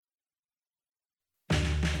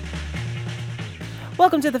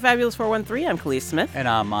Welcome to the Fabulous 413. I'm Khalees Smith. And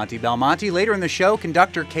I'm Monty Belmonte. Later in the show,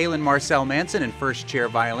 conductor Kaylin Marcel Manson and first chair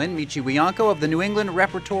violin Michi Wianco of the New England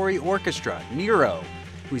Repertory Orchestra, NERO,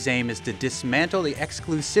 whose aim is to dismantle the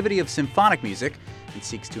exclusivity of symphonic music and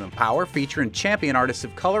seeks to empower, feature, and champion artists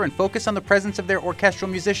of color and focus on the presence of their orchestral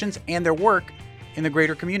musicians and their work in the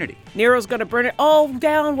greater community. Nero's going to burn it all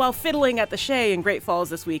down while fiddling at the Shea in Great Falls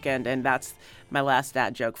this weekend, and that's my last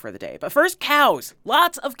dad joke for the day. But first, cows.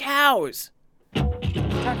 Lots of cows.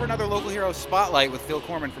 Time for another Local Hero Spotlight with Phil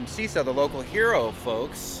Corman from CISA, the local hero,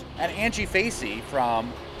 folks, and Angie Facey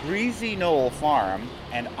from Breezy Knoll Farm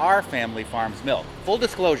and Our Family Farms Milk. Full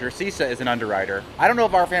disclosure, CISA is an underwriter. I don't know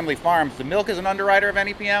if Our Family Farms, the milk is an underwriter of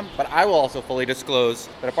NEPM, but I will also fully disclose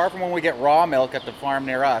that apart from when we get raw milk at the farm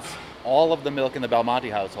near us, all of the milk in the Belmonte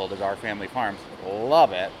household is Our Family Farms.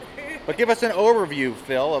 Love it. But give us an overview,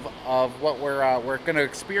 Phil, of what we're going to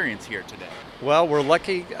experience here today. Well, we're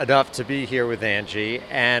lucky enough to be here with Angie,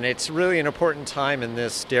 and it's really an important time in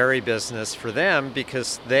this dairy business for them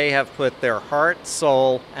because they have put their heart,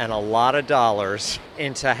 soul, and a lot of dollars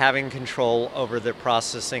into having control over the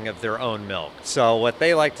processing of their own milk. So what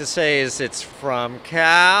they like to say is it's from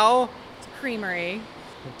cow to creamery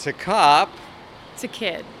to cup to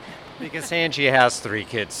kid. Because Angie has 3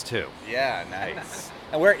 kids too. Yeah, nice.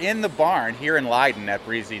 And we're in the barn here in Leiden at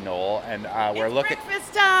Breezy Knoll, and we're looking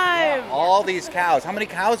Breakfast time! all these cows. How many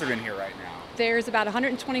cows are in here right now? There's about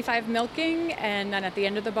 125 milking, and then at the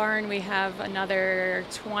end of the barn we have another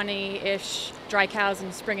 20-ish dry cows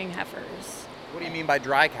and springing heifers. What do you mean by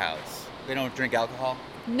dry cows? They don't drink alcohol?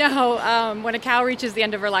 No, when a cow reaches the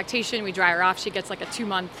end of her lactation, we dry her off. She gets like a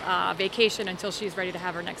 2-month vacation until she's ready to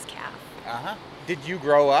have her next calf. Uh-huh. Did you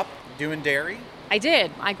grow up doing dairy? I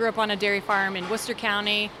did. I grew up on a dairy farm in Worcester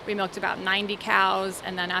County. We milked about 90 cows,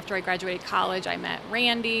 and then after I graduated college, I met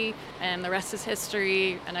Randy, and the rest is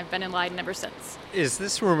history, and I've been in Leiden ever since. Is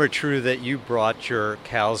this rumor true that you brought your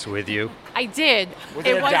cows with you? I did. Was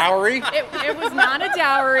it a dowry? It was not a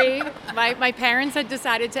dowry. My parents had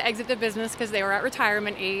decided to exit the business because they were at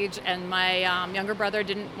retirement age, and my younger brother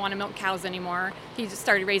didn't want to milk cows anymore. He just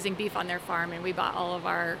started raising beef on their farm, and we bought all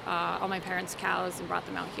my parents' cows and brought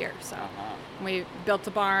them out here. So we built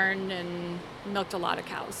a barn and milked a lot of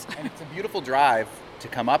cows. And it's a beautiful drive to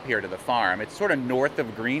come up here to the farm. It's sort of north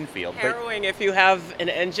of Greenfield. Harrowing if you have an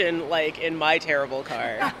engine like in my terrible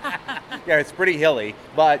car. Yeah, it's pretty hilly,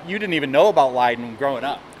 but you didn't even know about Leiden growing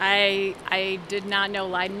up. I did not know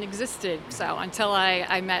Leiden existed, so until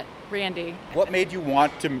I met Randy. What made you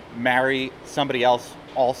want to marry somebody else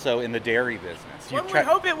also in the dairy business? One would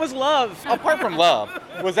hope it was love. Apart from love,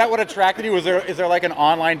 was that what attracted you? Is there like an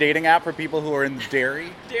online dating app for people who are in dairy?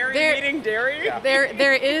 Meeting dairy? Yeah.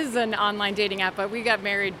 There is an online dating app, but we got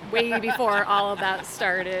married way before all of that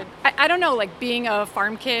started. I don't know, like being a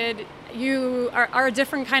farm kid, you are a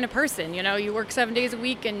different kind of person. You know, you work 7 days a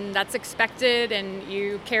week and that's expected, and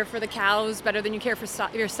you care for the cows better than you care for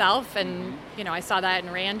yourself. And, you know, I saw that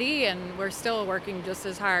in Randy, and we're still working just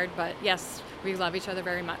as hard. But yes, we love each other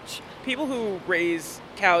very much. People who raise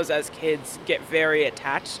cows as kids get very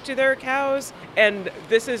attached to their cows, and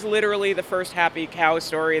this is literally the first happy cow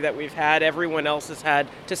story that we've had. Everyone else has had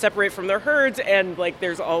to separate from their herds, and like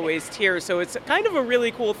there's always tears, so it's kind of a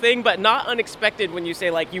really cool thing, but not unexpected when you say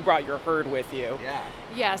like you brought your herd with you. Yeah.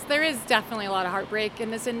 Yes, there is definitely a lot of heartbreak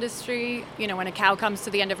in this industry. You know, when a cow comes to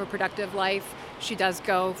the end of her productive life, she does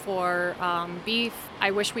go for beef.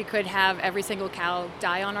 I wish we could have every single cow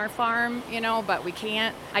die on our farm, you know, but we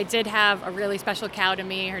can't. I did have a really special cow to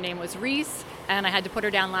me. Her name was Reese, and I had to put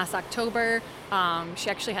her down last October. She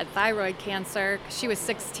actually had thyroid cancer. She was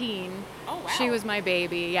 16. Oh, wow. She was my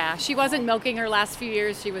baby, yeah. She wasn't milking her last few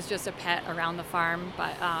years. She was just a pet around the farm,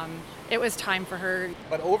 but it was time for her.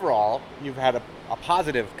 But overall, you've had a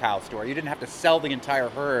positive cow story. You didn't have to sell the entire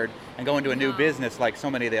herd and go into a new business like so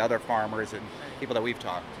many of the other farmers and people that we've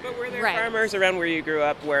talked to. But were there Right. farmers around where you grew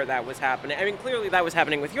up where that was happening? I mean, clearly that was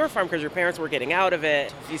happening with your farm because your parents were getting out of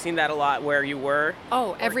it. Have you seen that a lot where you were?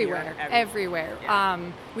 Oh, everywhere. Yeah.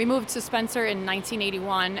 We moved to Spencer in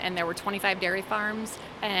 1981, and there were 25 dairy farms.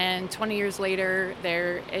 And 20 years later,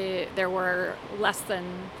 there were less than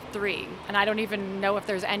 3. And I don't even know if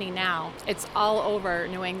there's any now. It's all over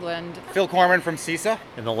New England. Phil Corman from CISA.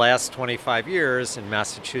 In the last 25 years in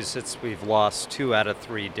Massachusetts, we've lost 2 out of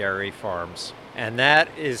 3 dairy farms. And that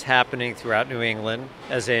is happening throughout New England,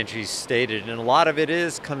 as Angie stated. And a lot of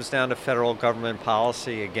it comes down to federal government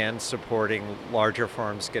policy, again, supporting larger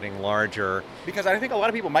farms getting larger. Because I think a lot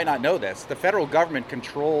of people might not know this. The federal government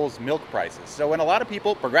controls milk prices. So when a lot of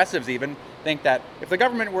people, progressives even, think that if the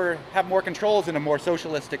government were have more controls in a more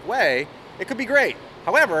socialistic way, it could be great.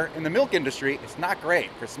 However, in the milk industry, it's not great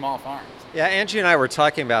for small farms. Yeah, Angie and I were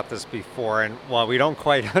talking about this before, and while we don't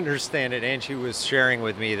quite understand it, Angie was sharing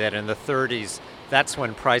with me that in the 30s, that's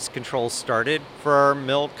when price controls started for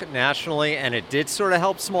milk nationally, and it did sort of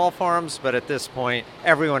help small farms, but at this point,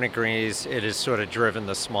 everyone agrees it has sort of driven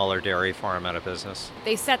the smaller dairy farm out of business.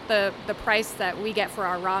 They set the price that we get for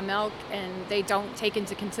our raw milk, and they don't take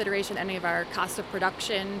into consideration any of our cost of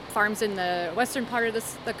production. Farms in the western part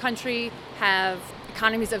of the country have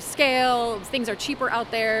economies of scale. Things are cheaper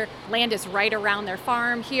out there. Land is right around their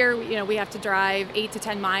farm. Here, we have to drive 8 to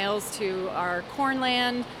 10 miles to our corn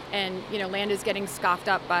land, and land is getting scoffed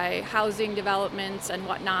up by housing developments and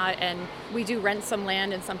whatnot. And we do rent some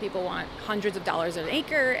land, and some people want hundreds of dollars an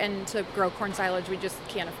acre, and to grow corn silage, we just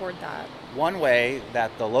can't afford that. One way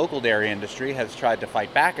that the local dairy industry has tried to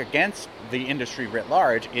fight back against the industry writ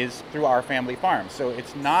large is through our family farms. So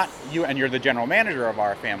it's not you, and you're the general manager of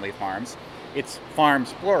our family farms. It's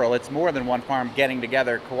farms plural. It's more than one farm getting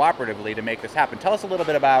together cooperatively to make this happen. Tell us a little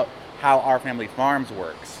bit about how Our Family Farms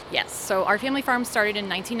works. Yes, so Our Family Farms started in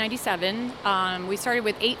 1997. We started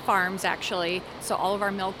with 8 farms, actually. So all of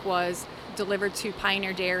our milk was delivered to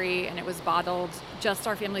Pioneer Dairy, and it was bottled, just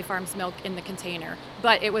Our Family Farms milk in the container.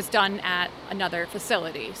 But it was done at another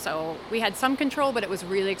facility. So we had some control, but it was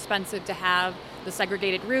really expensive to have the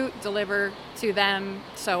segregated route deliver to them.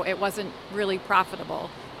 So it wasn't really profitable.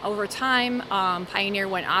 Over time, Pioneer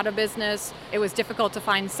went out of business. It was difficult to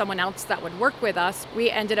find someone else that would work with us. We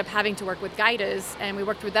ended up having to work with Gaidas, and we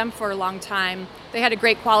worked with them for a long time. They had a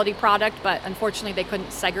great quality product, but unfortunately they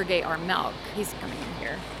couldn't segregate our milk. He's coming in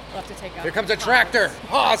here. We'll have to take out. Here comes a tractor.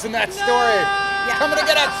 Pause in that story. Yeah. Coming to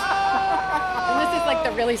get us. And this is like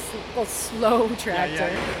the really slow tractor.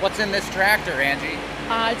 What's in this tractor, Angie?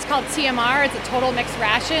 It's called TMR. It's a total mixed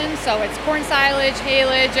ration. So it's corn silage,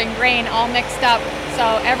 haylage, and grain all mixed up.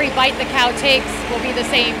 So every bite the cow takes will be the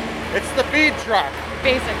same. It's the feed truck.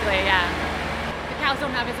 Basically, yeah. The cows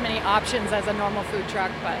don't have as many options as a normal food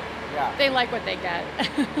truck, but they like what they get.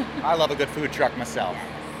 I love a good food truck myself.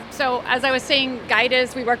 So as I was saying,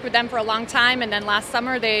 Gaidas, we worked with them for a long time, and then last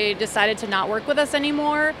summer they decided to not work with us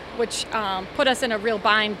anymore, which put us in a real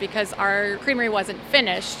bind because our creamery wasn't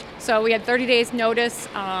finished. So we had 30 days notice.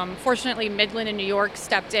 Fortunately, Midland in New York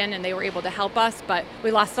stepped in and they were able to help us, but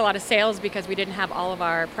we lost a lot of sales because we didn't have all of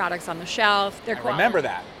our products on the shelf. I remember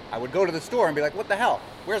that. I would go to the store and be like, what the hell?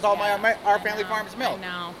 Where's all my Our Family Farms milk? I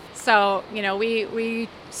know. So, we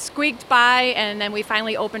squeaked by, and then we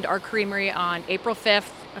finally opened our creamery on April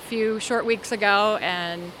 5th, a few short weeks ago,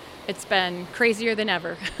 and it's been crazier than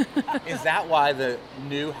ever. Is that why the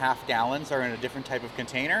new half gallons are in a different type of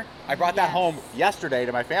container? I brought that home yesterday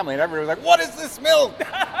to my family, and everybody was like, what is this milk?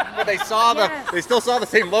 But they saw they still saw the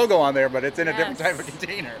same logo on there, but it's in a different type of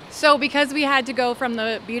container. So because we had to go from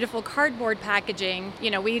the beautiful cardboard packaging,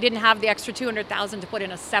 we didn't have the extra $200,000 to put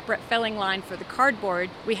in a separate filling line for the cardboard.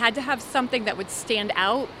 We had to have something that would stand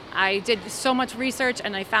out. I did so much research,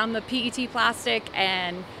 and I found the PET plastic,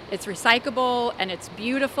 and it's recyclable and it's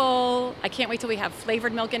beautiful. I can't wait till we have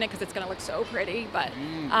flavored milk in it because it's going to look so pretty. But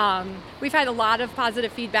we've had a lot of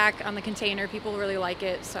positive feedback on the container. People really like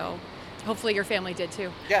it. So hopefully your family did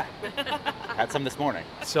too. Yeah. Had some this morning.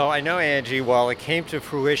 So I know, Angie, while it came to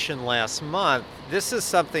fruition last month, this is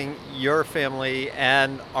something your family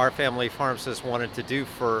and Our Family Farms has wanted to do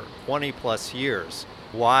for 20 plus years.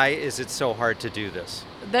 Why is it so hard to do this?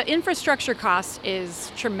 The infrastructure cost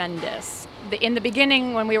is tremendous. In the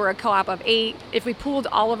beginning, when we were a co-op of 8, if we pooled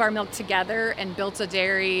all of our milk together and built a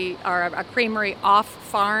dairy or a creamery off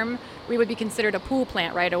farm, we would be considered a pool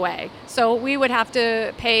plant right away. So we would have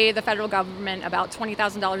to pay the federal government about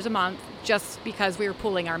 $20,000 a month just because we were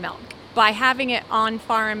pooling our milk. By having it on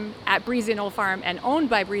farm at Breezy Knoll Farm and owned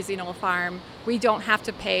by Breezy Knoll Farm, we don't have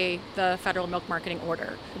to pay the federal milk marketing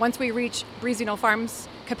order. Once we reach Breezy Knoll Farm's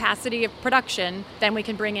capacity of production, then we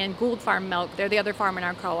can bring in Gould Farm milk. They're the other farm in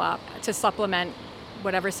our co-op to supplement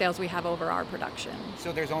whatever sales we have over our production.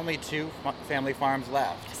 So there's only 2 family farms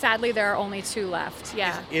left? Sadly, there are only 2 left,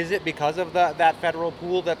 yeah. Is it because of that federal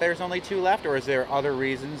pool that there's only 2 left, or is there other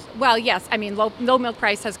reasons? Well, yes. I mean, low milk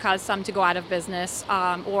price has caused some to go out of business,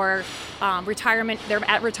 or retirement. They're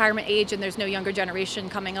at retirement age and there's no younger generation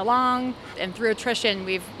coming along. And through attrition,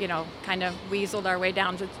 we've, kind of weaseled our way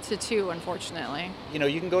down to 2, unfortunately.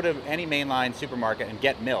 You can go to any mainline supermarket and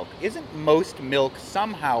get milk. Isn't most milk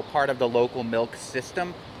somehow part of the local milk system?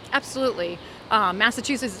 Absolutely.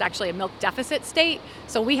 Massachusetts is actually a milk deficit state.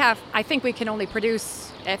 So I think we can only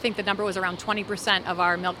produce, I think the number was around 20% of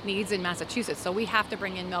our milk needs in Massachusetts. So we have to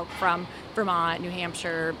bring in milk from Vermont, New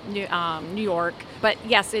Hampshire, New York. But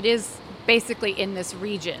yes, it is basically in this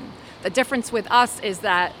region. The difference with us is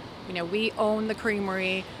that We own the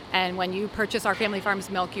creamery, and when you purchase our Family Farms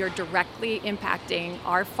milk, you're directly impacting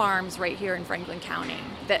our farms right here in Franklin County.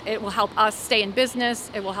 That it will help us stay in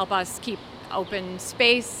business. It will help us keep open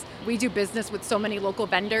space. We do business with so many local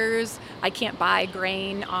vendors. I can't buy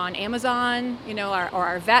grain on Amazon,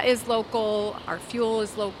 our vet is local, our fuel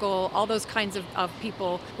is local, all those kinds of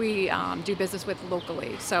people we do business with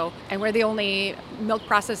locally. And we're the only milk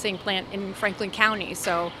processing plant in Franklin County.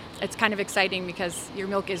 So it's kind of exciting because your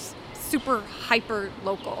milk is super hyper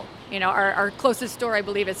local. Our closest store, I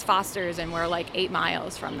believe, is Foster's, and we're like 8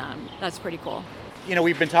 miles from them. That's pretty cool.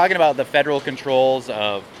 We've been talking about the federal controls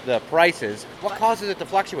of the prices. What causes it to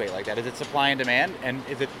fluctuate like that? Is it supply and demand? And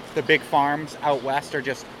is it the big farms out west are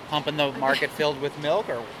just pumping the market filled with milk,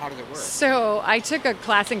 or how does it work? So I took a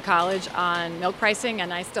class in college on milk pricing,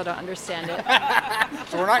 and I still don't understand it.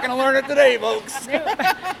 So we're not going to learn it today, folks.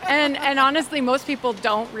 And honestly, most people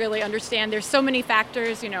don't really understand. There's so many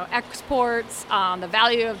factors, exports, the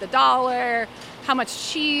value of the dollar, how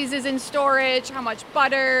much cheese is in storage, how much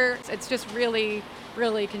butter. It's just really,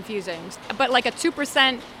 really confusing. But like a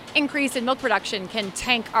 2% increase in milk production can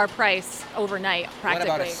tank our price overnight, practically.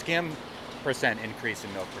 What about a skim percent increase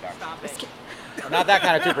in milk production? Not that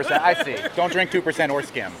kind of 2%. I see. Don't drink 2% or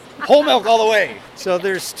skim. Whole milk all the way. So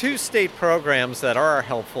there's 2 state programs that are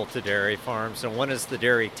helpful to dairy farms, and one is the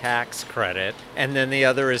dairy tax credit, and then the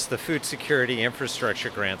other is the food security infrastructure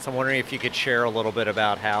grants. I'm wondering if you could share a little bit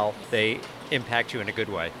about how they impact you in a good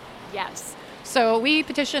way. Yes. So we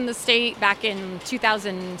petitioned the state back in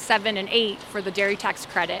 2007 and 8 for the dairy tax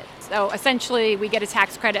credit. So essentially we get a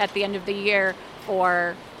tax credit at the end of the year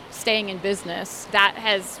for staying in business. That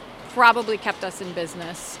has probably kept us in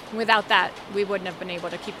business. Without that, we wouldn't have been able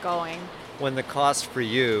to keep going. When the cost for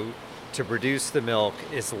you to produce the milk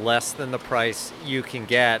is less than the price you can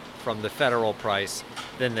get from the federal price,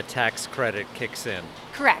 then the tax credit kicks in.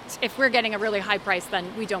 Correct. If we're getting a really high price, then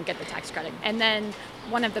we don't get the tax credit. And then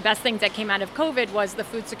one of the best things that came out of COVID was the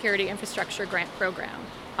Food Security Infrastructure Grant Program.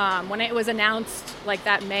 When it was announced like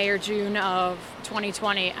that May or June of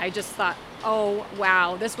 2020, I just thought, oh,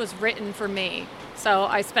 wow, this was written for me. So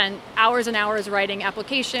I spent hours and hours writing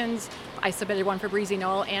applications. I submitted one for Breezy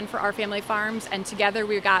Knoll and for our Family Farms, and together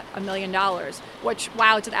we got $1 million, which,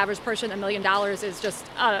 wow, to the average person, $1 million is just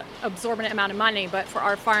an absorbent amount of money, but for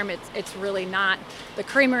our farm, it's really not. The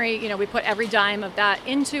creamery, we put every dime of that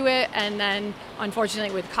into it, and then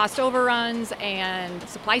unfortunately with cost overruns and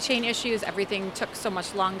supply chain issues, everything took so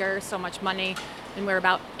much longer, so much money, and we're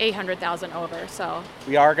about $800,000 over. So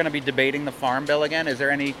we are going to be debating the farm bill again. Is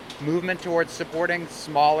there any movement towards supporting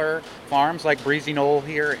smaller farms like Breezy Knoll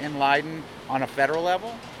here in Leiden on a federal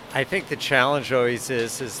level? I think the challenge always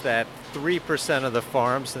is that 3% of the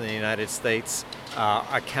farms in the United States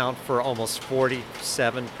account for almost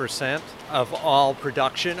 47% of all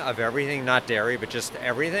production of everything, not dairy, but just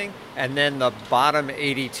everything. And then the bottom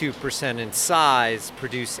 82% in size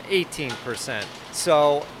produce 18%.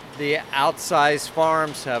 So the outsized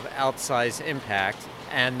farms have outsized impact,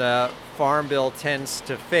 and the Farm Bill tends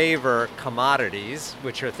to favor commodities,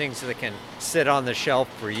 which are things that can sit on the shelf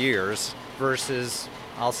for years, versus,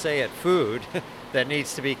 I'll say it, food that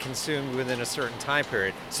needs to be consumed within a certain time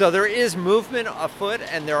period. So there is movement afoot,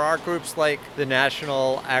 and there are groups like the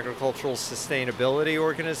National Agricultural Sustainability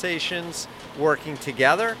Organizations working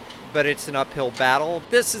together, but it's an uphill battle.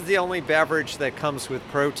 This is the only beverage that comes with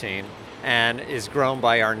protein and is grown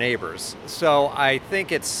by our neighbors. So I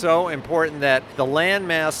think it's so important that the land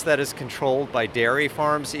mass that is controlled by dairy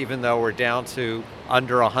farms, even though we're down to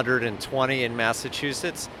under 120 in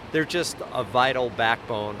Massachusetts, they're just a vital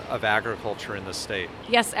backbone of agriculture in the state.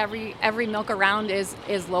 Yes, every milk around is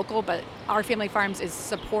local, but our Family Farms is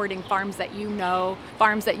supporting farms that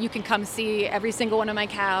farms that you can come see, every single one of my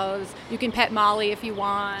cows. You can pet Molly if you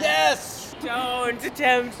want. Yes! Don't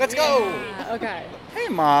attempt. Let's go! Yeah, okay. Hey,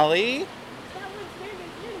 Molly. That one's name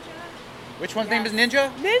is Ninja. Which one's name is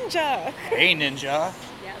Ninja? Ninja. Hey, Ninja.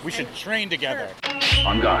 Yes, We should train together.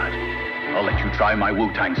 On guard. I'll let you try my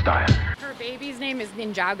Wu-Tang style. Her baby's name is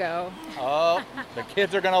Ninjago. Oh, the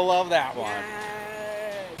kids are going to love that one.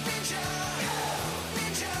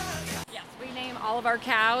 Yes, we name all of our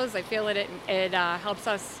cows. I feel that it helps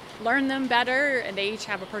us learn them better, and they each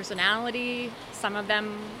have a personality. Some of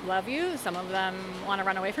them love you, some of them want to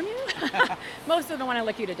run away from you. Most of them want to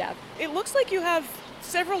lick you to death. It looks like you have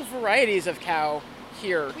several varieties of cow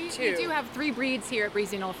here, We too. do have 3 breeds here at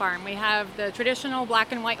Breezy Knoll Farm. We have the traditional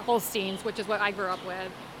black and white Holsteins, which is what I grew up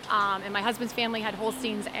with. And my husband's family had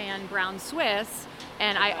Holsteins and Brown Swiss.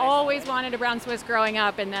 And I always wanted a Brown Swiss growing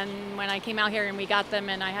up. And then when I came out here and we got them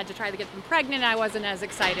and I had to try to get them pregnant, I wasn't as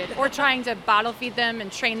excited. Or trying to bottle feed them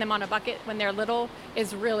and train them on a bucket when they're little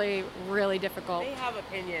is really, really difficult. They have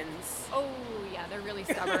opinions. Oh, yeah, they're really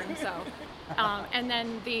stubborn. So, and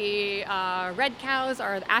then the red cows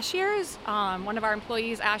are the Ashiers. One of our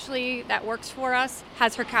employees, Ashley, that works for us,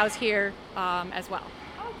 has her cows here as well.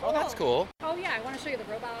 Oh, that's cool. Oh, yeah, I want to show you the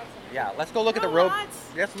robots. Yeah, let's go look at the Robots.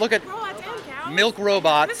 Let's look at Robots and cows. milk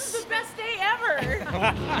robots. This is the best day ever.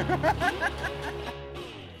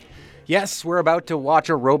 Yes, we're about to watch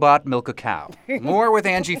a robot milk a cow. More with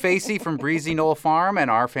Angie Facey from Breezy Knoll Farm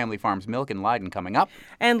and Our Family Farms Milk in Leiden coming up.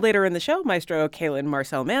 And later in the show, Maestro Kaylin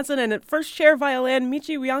Marcel Manson and at first chair violin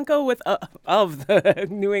Michi Wianco of the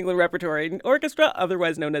New England Repertory Orchestra,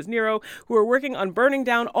 otherwise known as Nero, who are working on burning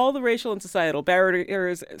down all the racial and societal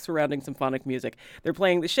barriers surrounding symphonic music. They're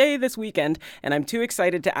playing the Shea this weekend, and I'm too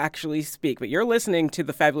excited to actually speak, but you're listening to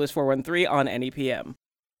the Fabulous 413 on NEPM.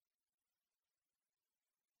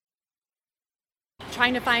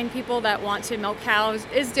 Trying to find people that want to milk cows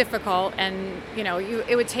is difficult, and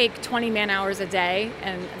it would take 20 man hours a day,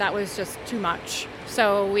 and that was just too much.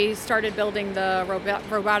 So we started building the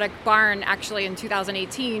robotic barn actually in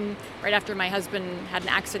 2018, right after my husband had an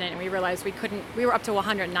accident, and we realized we were up to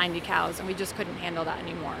 190 cows, and we just couldn't handle that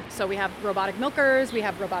anymore. So we have robotic milkers, we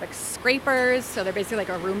have robotic scrapers, so they're basically like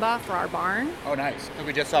a Roomba for our barn. Oh, nice. So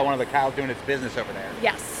we just saw one of the cows doing its business over there.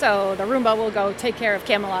 Yes, so the Roomba will go take care of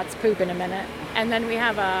Camelot's poop in a minute. And then we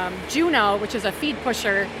have Juno, which is a feed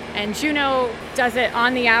pusher, and Juno does it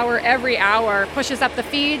on the hour, every hour, pushes up the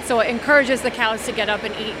feed, so it encourages the cows to get up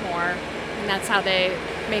and eat more, and that's how they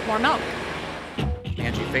make more milk.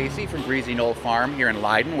 Angie Facey from Breezy Knoll Farm here in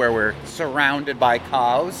Leiden, where we're surrounded by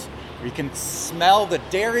cows. We can smell the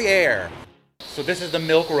dairy air. So this is the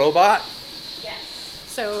milk robot?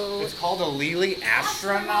 So It's called a Lely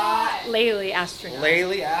Astronaut? Lely Astronaut.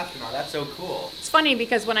 Lely Astronaut, that's so cool. It's funny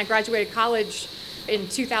because when I graduated college in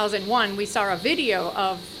 2001, we saw a video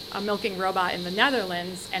of a milking robot in the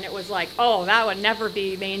Netherlands, and it was like, oh, that would never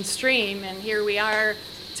be mainstream, and here we are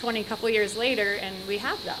 20 couple years later, and we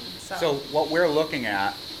have them. So what we're looking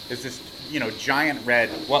at is this, giant red,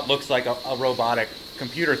 what looks like a robotic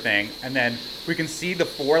computer thing, and then we can see the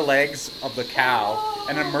four legs of the cow,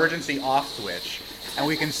 an emergency off switch, and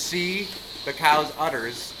we can see the cow's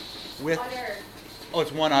udders with... Udder. Oh,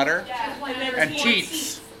 it's one udder? Yeah, one udder. And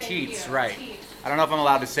teats. Teats, right. I don't know if I'm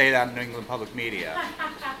allowed to say that in New England public media.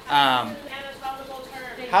 How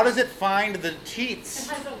does it find the teats?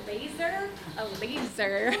 It has a laser. A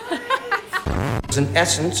laser. It's in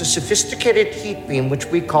essence a sophisticated heat beam which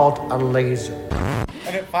we called a laser.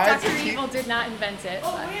 And it finds Dr. the teats. Evil did not invent it.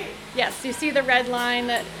 But yes, you see the red line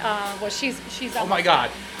that she's Oh my God.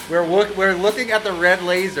 We're looking at the red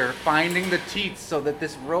laser finding the teats so that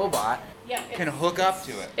this robot can hook up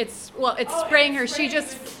to it. It's spraying her.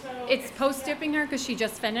 It's post-dipping her because she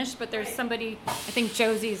just finished, but there's somebody, I think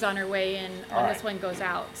Josie's on her way in when this one goes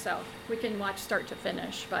out, so we can watch start to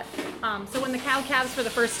finish. But so when the cow calves for the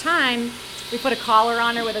first time, we put a collar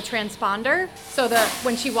on her with a transponder, so that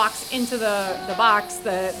when she walks into the box,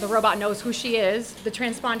 the robot knows who she is. The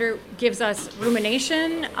transponder gives us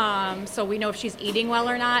rumination, so we know if she's eating well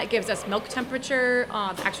or not. It gives us milk temperature,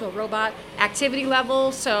 the actual robot activity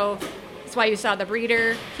level, so that's why you saw the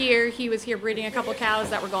breeder here. He was here breeding a couple cows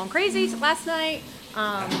that were going crazy last night.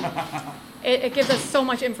 It gives us so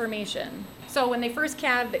much information. So when they first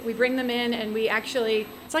calve, we bring them in and we actually,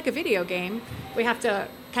 it's like a video game. We have to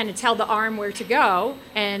kind of tell the arm where to go,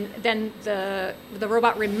 and then the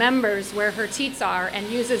robot remembers where her teats are and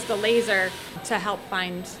uses the laser to help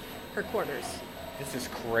find her quarters. This is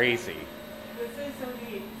crazy. This is so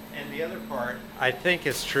neat. And the other part I think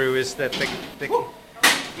is true is that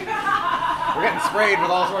We're getting sprayed with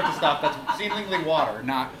all sorts of stuff that's seemingly water,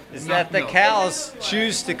 not that the milk. cows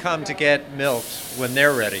choose to come to get milked when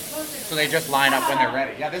they're ready. So they just line up when they're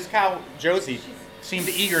ready. Yeah, this cow, Josie, seemed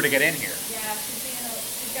eager to get in here. Yeah,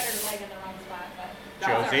 she's got her leg in the wrong spot.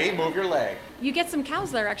 But Josie, move your leg. you get some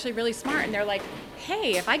cows that are actually really smart, and they're like,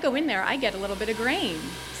 hey, if I go in there, I get a little bit of grain.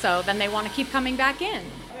 So then they want to keep coming back in.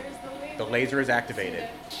 The laser is activated.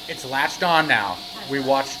 It's latched on now. We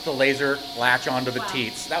watched the laser latch onto the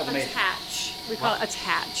teats. That was amazing. Attach. We call it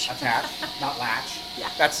attach. Attach, not latch. Yeah.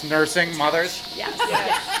 That's nursing mothers. Yes.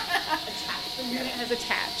 Attached. The unit has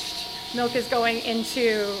attached. Milk is going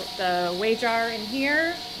into the weigh jar in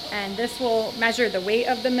here, and this will measure the weight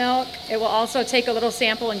of the milk. It will also take a little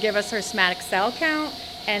sample and give us her somatic cell count,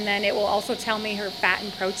 and then it will also tell me her fat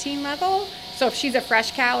and protein level. So if she's a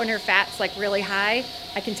fresh cow and her fat's like really high,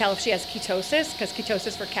 I can tell if she has ketosis, because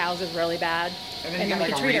ketosis for cows is really bad. And then you get we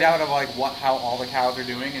like a can treat her. readout of like how all the cows are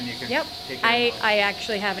doing, and you can Yep. take I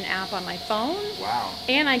actually have an app on my phone. Wow.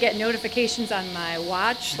 And I get notifications on my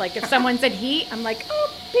watch. Like if someone's in heat, I'm like,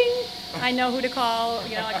 oh, ping. I know who to call.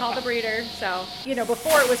 You know, I call the breeder. So, you know,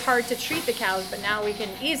 before it was hard to treat the cows, but now we can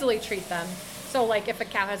easily treat them. So like if a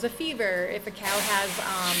cow has a fever, if a cow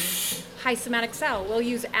has high somatic cell, we'll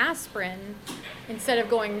use aspirin instead of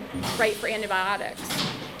going right for antibiotics.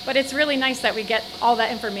 But it's really nice that we get all that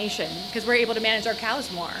information because we're able to manage our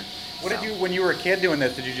cows more. What did you, when you were a kid doing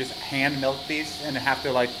this, did you just hand milk these and have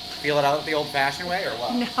to like feel it out the old fashioned way or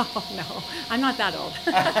what? No, I'm not that old.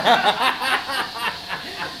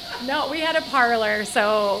 No, we had a parlor,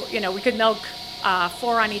 so, you know, we could milk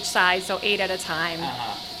 4 on each side, so 8 at a time.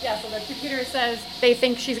 Yeah, so the computer says they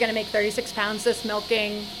think she's going to make 36 pounds this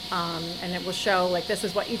milking, and it will show, like, this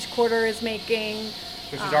is what each quarter is making.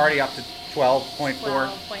 So she's already up to 12.4.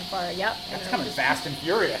 12.4, yep. That's coming fast and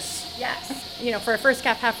furious. Yes. You know, for a first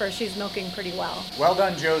calf heifer, she's milking pretty well. Well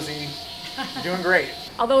done, Josie. You're doing great.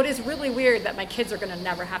 Although it is really weird that my kids are going to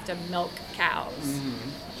never have to milk cows.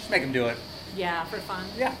 Just make them do it. Yeah, for fun.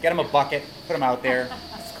 Yeah, get them a bucket, put them out there.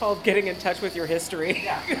 It's called getting in touch with your history.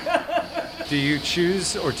 Do you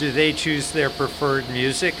choose, or do they choose their preferred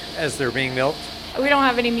music as they're being milked? We don't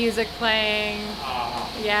have any music playing.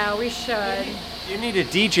 Yeah, we should. You need a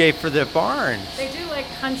DJ for the barn. They do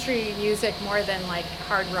like country music more than like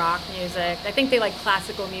hard rock music. I think they like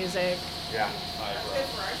classical music. Yeah.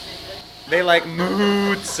 They like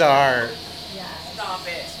Mozart. Yeah. Stop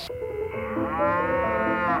it.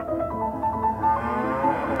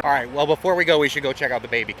 All right, well, before we go, we should go check out the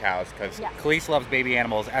baby cows, because Yeah. Khalees loves baby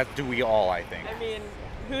animals, as do we all, I think. I mean,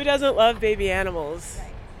 who doesn't love baby animals?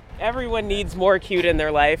 Everyone needs more cute in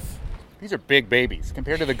their life. These are big babies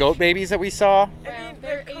compared to the goat babies that we saw. Well,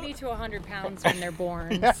 they're 80 to 100 pounds when they're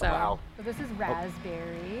born. Yeah, so. wow. So this is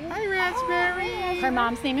Raspberry. Hi, Raspberry. Her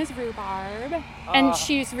mom's name is Rhubarb, and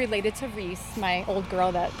she's related to Reese, my old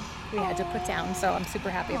girl that we had to put down. So I'm super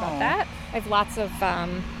happy about that. I have lots of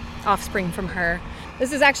offspring from her.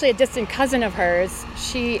 This is actually a distant cousin of hers.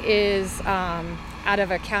 She is out of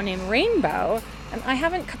a cow named Rainbow, and I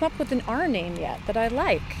haven't come up with an R name yet that I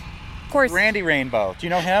like. Of course, Randy Rainbow. Do you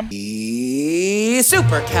know him?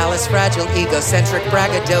 Super callous, fragile, egocentric,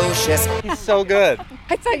 braggadocious. He's so good.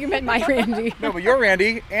 I thought you meant my Randy. No, but you're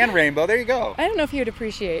Randy and Rainbow. There you go. I don't know if you would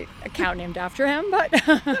appreciate a cow named after him, but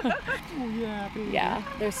yeah,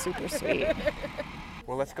 they're super sweet.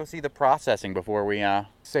 Well, let's go see the processing before we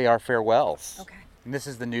say our farewells. Okay. And this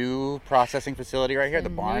is the new processing facility right here. The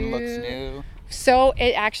barn looks new. So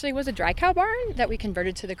it actually was a dry cow barn that we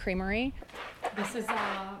converted to the creamery. This is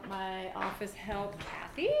my office help,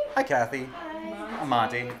 Kathy. Hi, Kathy. I'm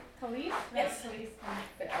Monty. Khalees? Yes. Khalees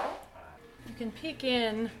and Phil. You can peek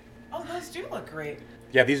in. Oh, those do look great.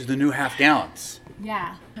 Yeah, these are the new half gallons.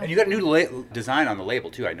 Yeah. And you got a new design on the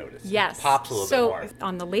label too, I noticed. Yes. It pops a little bit more. So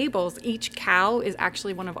on the labels, each cow is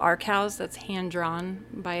actually one of our cows that's hand drawn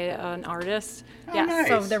by an artist. Oh, yes. nice.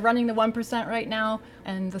 So they're running the 1% right now,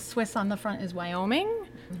 and the Swiss on the front is Wyoming.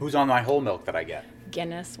 Who's on my whole milk that I get?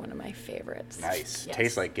 Guinness, one of my favorites. Nice. Yes.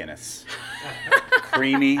 Tastes like Guinness.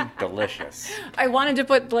 Creamy, delicious. I wanted to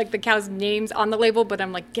put like the cows' names on the label, but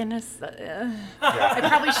I'm like, Guinness. I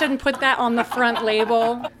probably shouldn't put that on the front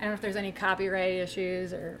label. I don't know if there's any copyright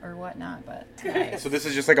issues or whatnot, but So this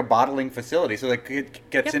is just like a bottling facility. So like it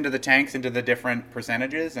gets Yep. into the tanks, into the different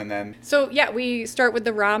percentages, and then So yeah, we start with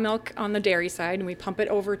the raw milk on the dairy side, and we pump it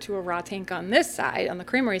over to a raw tank on this side, on the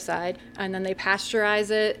creamery side, and then they pasteurize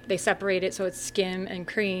it. They separate it so it's skim and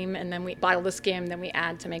cream, and then we bottle the skim. Then we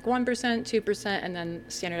add to make 1%, 2%, and then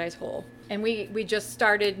standardized whole. And we just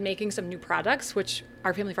started making some new products, which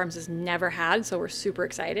our family farms has never had, so we're super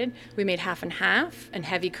excited. We made half and half and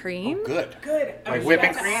heavy cream. good. Good. Like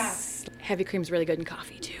whipping cream? Heavy cream's really good in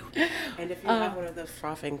coffee too. And if you have one of those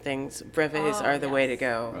frothing things, brevets are the way to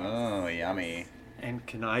go. Oh, yummy. And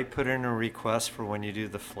can I put in a request for when you do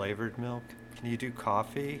the flavored milk? Can you do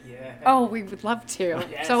coffee? Yeah. Oh, we would love to.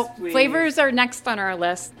 Yes, So please. flavors are next on our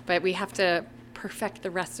list, but we have to perfect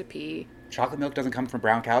the recipe. Chocolate milk doesn't come from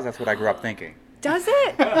brown cows? That's what I grew up thinking. Does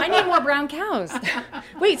it? I need more brown cows.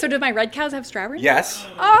 Wait, so do my red cows have strawberries? Yes.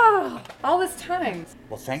 Oh, all this time.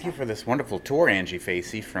 Well, thank you for this wonderful tour, Angie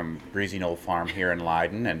Facey, from Breezy Knoll Farm here in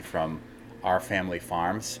Leiden and from Our Family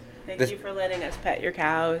Farms. Thank you for letting us pet your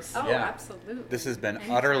cows. Oh, Yeah. absolutely. This has been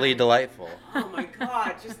Anytime. utterly delightful. Oh my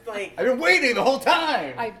God, just like, I've been waiting the whole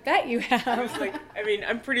time. I bet you have. like, I mean,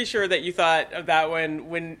 I'm pretty sure that you thought of that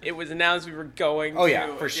when it was announced we were going Oh, to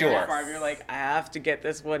yeah, for a sure. dairy farm. You're like, I have to get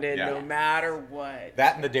this one in Yeah. no matter what.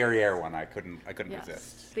 That and the derriere one, I couldn't Yes.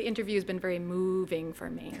 resist. The interview has been very moving for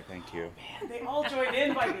me. Thank you. And they all joined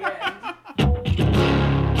in by the end.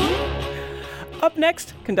 Up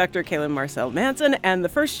next, conductor Kaylin Marcel Manson and the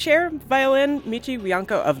first chair, violin Michi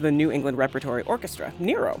Wianko of the New England Repertory Orchestra,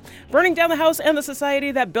 Nero, burning down the house and the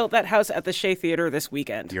society that built that house at the Shea Theater this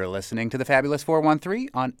weekend. You're listening to the Fabulous 413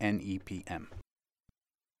 on NEPM.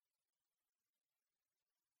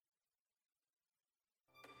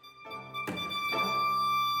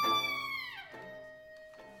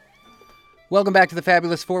 Welcome back to the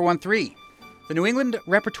Fabulous 413. The New England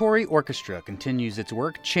Repertory Orchestra continues its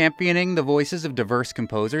work championing the voices of diverse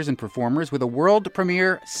composers and performers with a world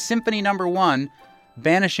premiere Symphony No. 1,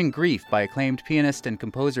 Banishing Grief by acclaimed pianist and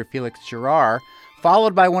composer Felix Gerard,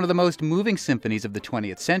 followed by one of the most moving symphonies of the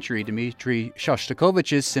 20th century, Dmitri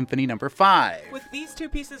Shostakovich's Symphony No. 5. With these two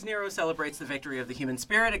pieces, Nero celebrates the victory of the human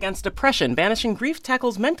spirit against depression. Banishing Grief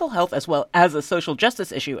tackles mental health as well as a social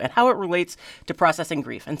justice issue and how it relates to processing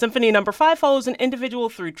grief. And Symphony No. 5 follows an individual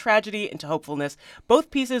through tragedy into hopefulness.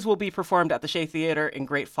 Both pieces will be performed at the Shea Theater in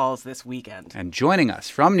Great Falls this weekend. And joining us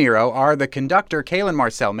from Nero are the conductor Kaylin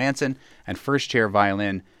Marcel Manson and first chair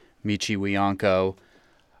violin Michi Wianko.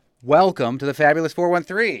 Welcome to the Fabulous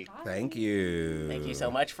 413. Thank you. Thank you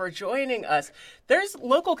so much for joining us. There's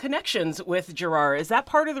local connections with Gerard. Is that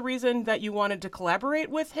part of the reason that you wanted to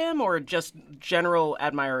collaborate with him, or just general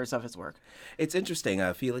admirers of his work? It's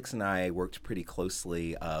interesting. Felix and I worked pretty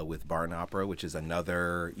closely with Barn Opera, which is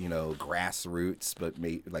another, grassroots but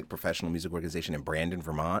like professional music organization in Brandon,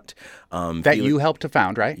 Vermont. That you helped to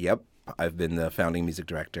found, right? Yep. I've been the founding music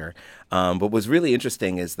director. But what's really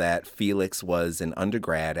interesting is that Felix was an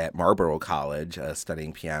undergrad at Marlborough College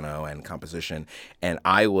studying piano and composition, and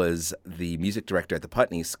I was the music director at the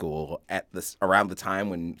Putney School around the time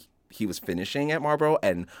when he was finishing at Marlborough,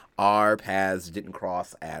 and our paths didn't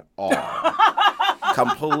cross at all.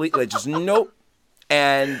 Completely, just nope.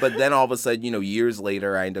 But then all of a sudden, years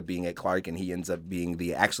later, I end up being at Clark, and he ends up being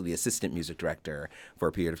the assistant music director for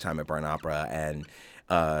a period of time at Barn Opera, and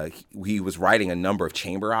he was writing a number of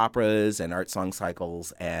chamber operas and art song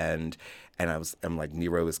cycles, and I'm like,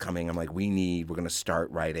 Nero is coming. I'm like, we're going to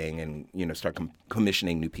start writing and start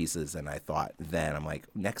commissioning new pieces. And I thought then, I'm like,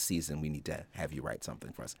 next season we need to have you write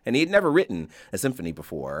something for us. And he had never written a symphony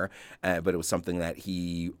before, but it was something that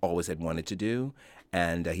he always had wanted to do.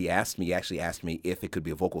 And he actually asked me if it could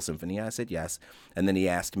be a vocal symphony. I said yes. And then he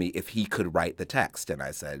asked me if he could write the text. And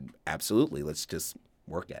I said, absolutely, let's just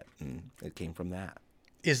work it. And it came from that.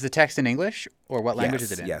 Is the text in English, or what language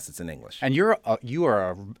is it in? Yes, it's in English. And you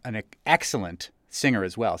are an excellent singer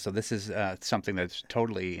as well. So this is something that's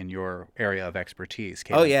totally in your area of expertise.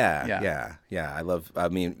 Kaylin. Oh yeah. I love.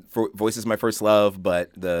 Voice is my first love,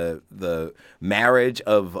 but the marriage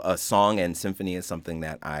of a song and symphony is something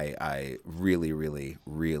that I really, really,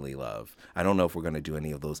 really love. I don't know if we're going to do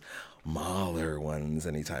any of those Mahler ones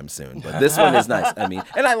anytime soon, but this one is nice.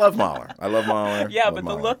 And I love Mahler. Yeah, but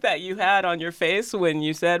the look that you had on your face when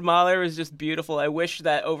you said Mahler was just beautiful. I wish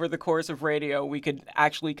that over the course of radio we could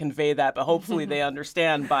actually convey that, but hopefully they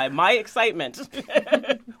understand by my excitement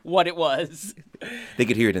what it was. They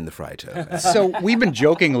could hear it in the fry tone. So we've been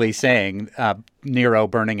jokingly saying Nero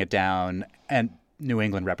burning it down and New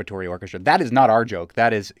England Repertory Orchestra. That is not our joke.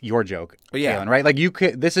 That is your joke, Kaylin, right? Like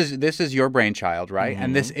this is your brainchild, right? Mm-hmm.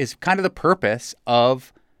 And this is kind of the purpose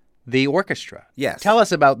of the orchestra. Yes. Tell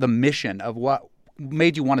us about the mission of what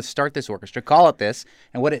made you want to start this orchestra, call it this,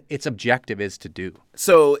 and what its objective is to do.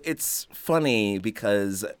 So it's funny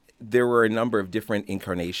because there were a number of different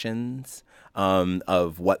incarnations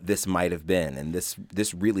of what this might have been. And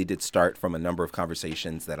this really did start from a number of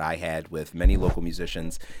conversations that I had with many local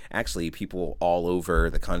musicians, actually people all over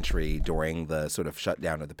the country during the sort of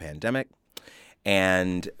shutdown of the pandemic.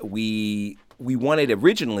 And we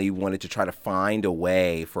originally wanted to try to find a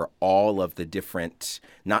way for all of the different,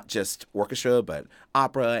 not just orchestra, but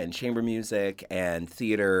opera and chamber music and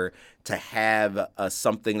theater to have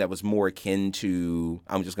something that was more akin to,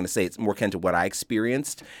 I'm just going to say it's more akin to what I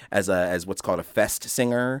experienced as what's called a fest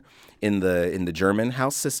singer in the German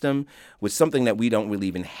house system, was something that we don't really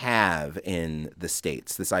even have in the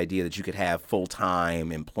States. This idea that you could have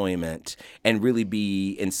full-time employment and really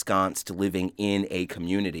be ensconced living in a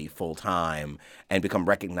community full-time and become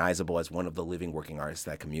recognizable as one of the living working artists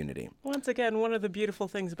of that community. Once again, one of the beautiful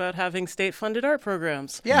things about having state-funded art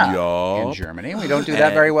programs. Yeah, Yup. in Germany. We don't do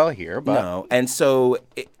that very well here. But No. And so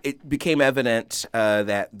it became evident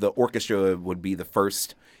that the orchestra would be the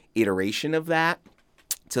first iteration of that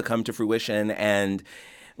to come to fruition. And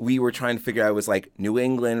we were trying to figure out, it was like New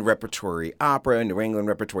England repertory opera, New England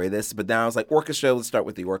repertory this, but now I was like, orchestra, let's start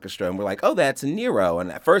with the orchestra. And we're like, oh, that's Nero.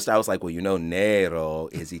 And at first I was like, well, you know, Nero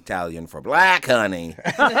is Italian for black, honey.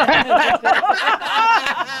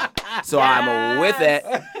 So I'm with it.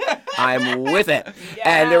 I'm with it. Yes.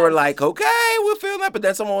 And they were like, okay, we'll feel that. But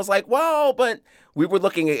then someone was like, well, but we were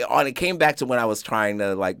looking at it came back to when I was trying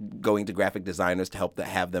to going to graphic designers to help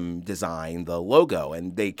have them design the logo.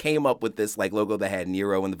 And they came up with this logo that had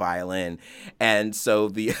Nero and the violin. And so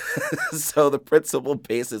the principal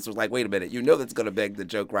bassist was like, wait a minute, that's going to beg the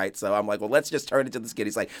joke, right? So I'm like, well, let's just turn it to the skit.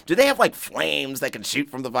 He's like, do they have flames that can shoot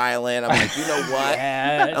from the violin? I'm like, you know what?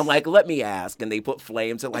 Yes. I'm like, let me ask. And they put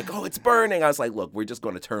flames and oh, it's burning. I was like, look, we're just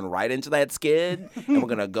going to turn right into that skid and we're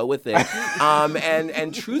going to go with it.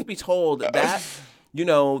 And truth be told, that,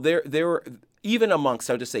 there were, even amongst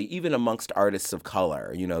artists of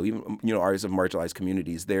color, artists of marginalized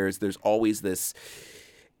communities, there's always this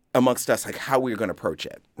amongst us, how we're going to approach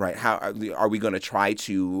it, right? How are we going to try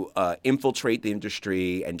to infiltrate the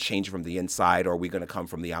industry and change from the inside, or are we going to come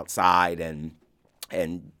from the outside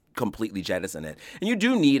and completely jettison it? And you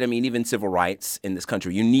do need, even civil rights in this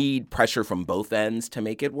country, you need pressure from both ends to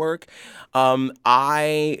make it work.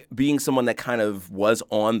 I, being someone that kind of was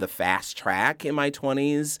on the fast track in my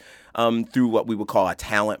 20s, through what we would call a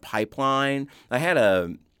talent pipeline, I had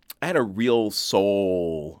a real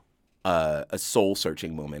soul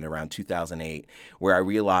searching moment around 2008 where I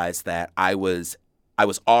realized that I was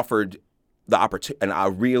offered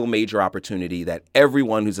a real major opportunity that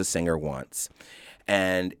everyone who's a singer wants.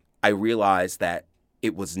 And I realized that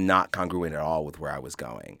it was not congruent at all with where I was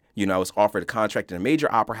going. I was offered a contract in a major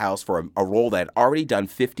opera house for a role that I'd already done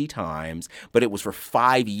 50 times, but it was for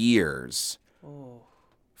 5 years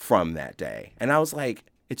from that day. And I was like,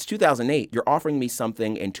 it's 2008. You're offering me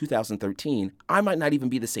something in 2013. I might not even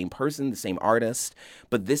be the same person, the same artist,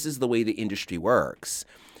 but this is the way the industry works.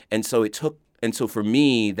 And so for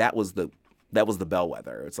me, that was the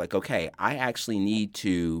bellwether. It's like, okay, I actually need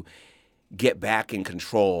to get back in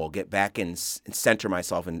control, get back and center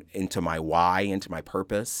myself into my why, into my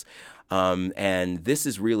purpose. And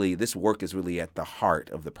this work is really at the heart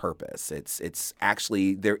of the purpose. It's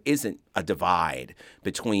actually, there isn't a divide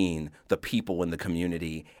between the people in the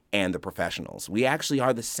community and the professionals. We actually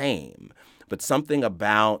are the same, but something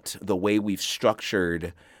about the way we've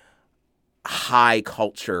structured high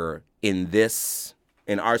culture in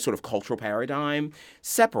our sort of cultural paradigm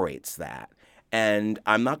separates that. And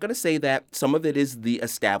I'm not going to say that some of it is the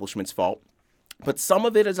establishment's fault, but some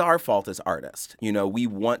of it is our fault as artists. We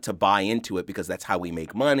want to buy into it because that's how we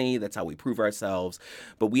make money, that's how we prove ourselves,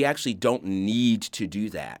 but we actually don't need to do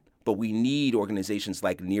that. But we need organizations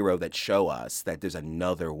like Nero that show us that there's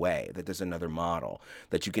another way, that there's another model,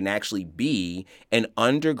 that you can actually be an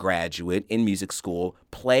undergraduate in music school,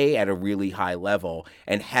 play at a really high level,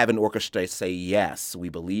 and have an orchestra say, yes, we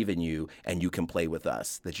believe in you, and you can play with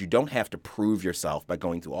us. That you don't have to prove yourself by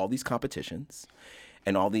going through all these competitions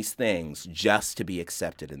and all these things just to be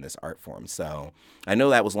accepted in this art form. So I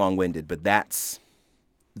know that was long-winded, but that's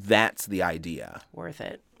the idea. Worth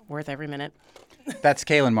it. Worth every minute. That's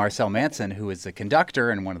Kaylin Marcel Manson, who is the conductor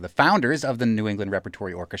and one of the founders of the New England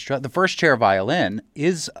Repertory Orchestra. The first chair violin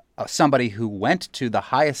is somebody who went to the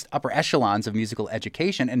highest upper echelons of musical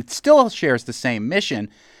education and still shares the same mission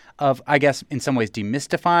of, I guess, in some ways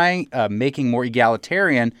demystifying, making more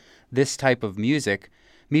egalitarian this type of music.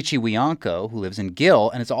 Michi Wianco, who lives in Gill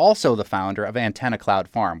and is also the founder of Antenna Cloud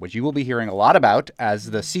Farm, which you will be hearing a lot about as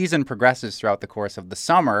the season progresses throughout the course of the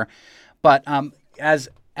summer. But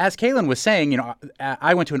as Kaylin was saying,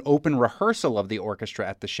 I went to an open rehearsal of the orchestra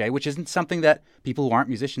at the Shea, which isn't something that people who aren't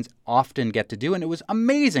musicians often get to do. And it was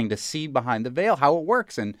amazing to see behind the veil how it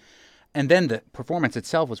works. And then the performance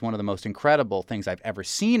itself was one of the most incredible things I've ever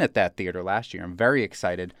seen at that theater last year. I'm very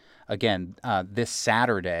excited. Again, this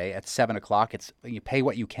Saturday at 7 o'clock, you pay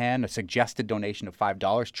what you can, a suggested donation of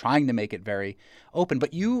 $5, trying to make it very open.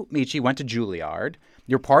 But you, Michi, went to Juilliard.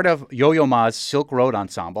 You're part of Yo-Yo Ma's Silk Road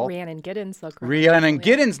Ensemble. Rhiannon Giddens Silk Road. Rhiannon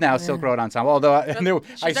Giddens now Silk Road Ensemble. Although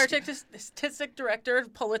she's artistic director,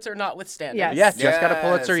 Pulitzer notwithstanding. Yes, just got a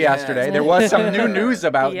Pulitzer yesterday. There was some new news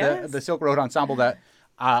about the Silk Road Ensemble that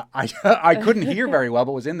I couldn't hear very well,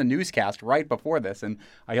 but was in the newscast right before this, and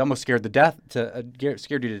I almost scared you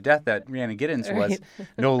to death that Rhiannon Giddens was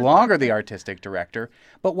no longer the artistic director.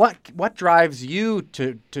 But what drives you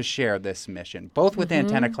to share this mission, both with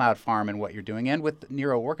Antenna Cloud Farm and what you're doing, and with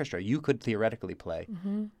Nero Orchestra? You could theoretically play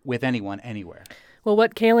with anyone, anywhere. Well,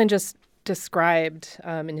 what Kalen just described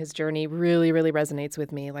in his journey really, really resonates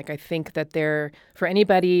with me. Like, I think that for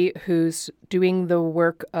anybody who's doing the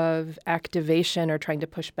work of activation or trying to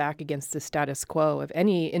push back against the status quo of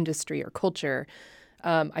any industry or culture,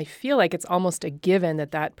 I feel like it's almost a given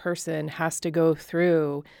that person has to go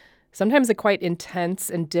through sometimes a quite intense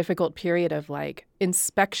and difficult period of like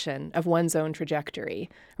inspection of one's own trajectory,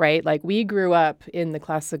 right? Like, we grew up in the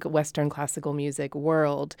Western classical music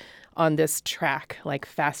world on this track, like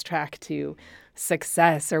fast track to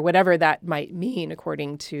success or whatever that might mean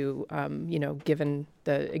according to, given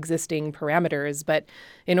the existing parameters. But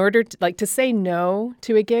in order to say no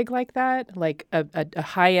to a gig like that, like a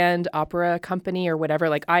high-end opera company or whatever,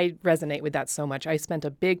 like I resonate with that so much. I spent a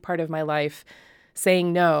big part of my life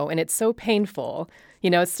saying no, and it's so painful.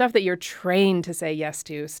 It's stuff that you're trained to say yes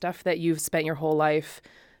to, stuff that you've spent your whole life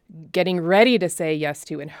getting ready to say yes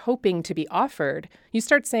to and hoping to be offered. You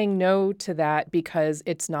start saying no to that because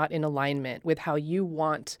it's not in alignment with how you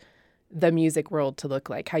want the music world to look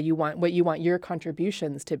like, what you want your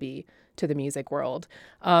contributions to be to the music world.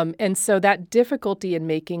 And so that difficulty in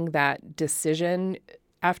making that decision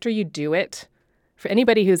after you do it, for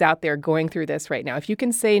anybody who's out there going through this right now, if you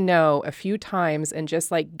can say no a few times and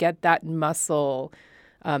just like get that muscle,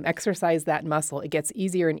 exercise that muscle, it gets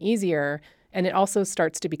easier and easier. And it also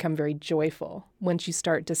starts to become very joyful once you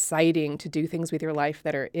start deciding to do things with your life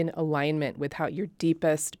that are in alignment with your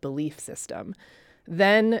deepest belief system.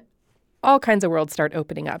 Then all kinds of worlds start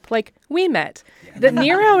opening up. Like we met. The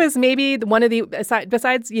Nero is maybe one of the,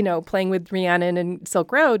 besides, playing with Rhiannon and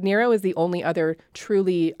Silk Road, Nero is the only other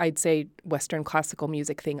truly, I'd say, Western classical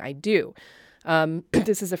music thing I do.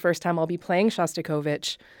 This is the first time I'll be playing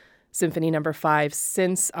Shostakovich Symphony No. 5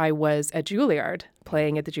 since I was at Juilliard,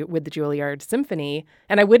 playing with the Juilliard Symphony,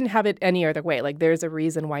 and I wouldn't have it any other way. Like, there's a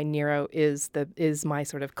reason why Nero is my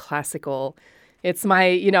sort of classical. It's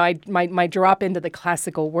my my drop into the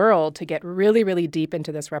classical world to get really, really deep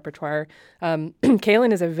into this repertoire.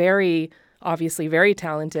 Kalen is obviously very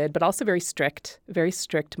talented, but also very strict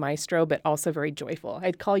maestro, but also very joyful.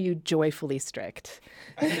 I'd call you joyfully strict.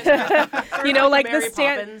 Like the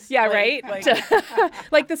Poppins, yeah, right.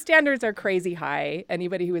 Like the standards are crazy high.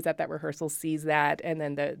 Anybody who was at that rehearsal sees that, and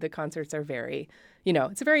then the concerts are very,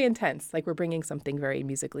 it's very intense. Like, we're bringing something very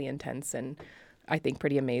musically intense and I think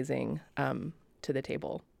pretty amazing to the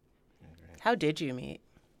table. How did you meet?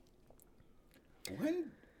 When?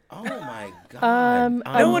 Oh my God.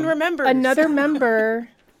 No one remembers. Another member,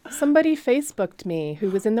 somebody Facebooked me who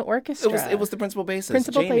was in the orchestra. It was the principal bassist,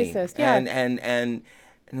 Principal Jamie. bassist, yeah. And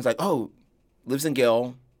it was like, oh, lives in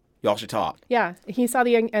Gill. Y'all should talk. Yeah. He saw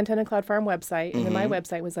the Antenna Cloud Farm website, and then my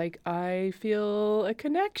website was like, I feel a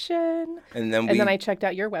connection. And then I checked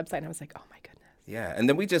out your website, and I was like, oh my goodness. Yeah. And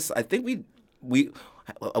then I think we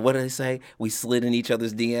what did I say? We slid in each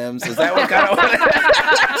other's DMs. Is that what kind of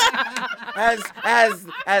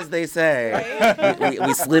as they say? Right?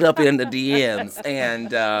 We slid up in the DMs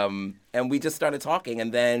and we just started talking.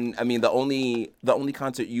 And then the only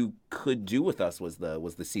concert you could do with us was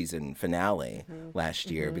the season finale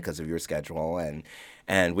last year because of your schedule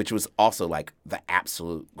and which was also like the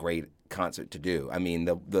absolute great concert to do. I mean,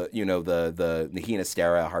 the Nahina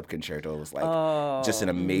Stara harp concerto was like just an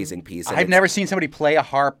amazing piece. And I've never seen somebody play a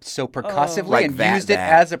harp so percussively like and that, used it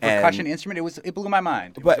as a percussion instrument. It blew my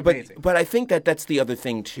mind. But I think that's the other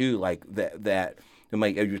thing too, like that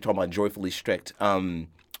you're talking about joyfully strict.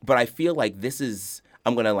 But I feel like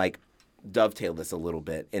I'm gonna like dovetail this a little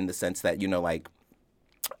bit in the sense that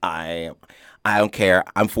I don't care.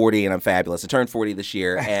 I'm 40 and I'm fabulous. I turned 40 this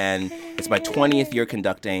year, and it's my 20th year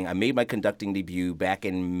conducting. I made my conducting debut back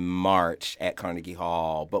in March at Carnegie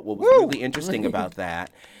Hall. But what was really interesting about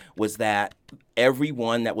that was that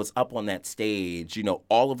everyone that was up on that stage,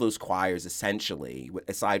 all of those choirs essentially,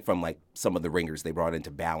 aside from like some of the ringers they brought in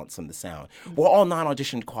to balance some of the sound, were all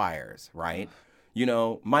non-auditioned choirs, right?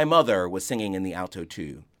 My mother was singing in the alto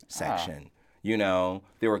 2 section.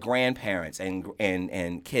 There were grandparents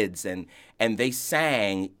and kids, and they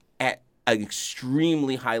sang at an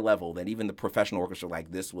extremely high level that even the professional orchestra,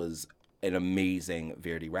 like, this was an amazing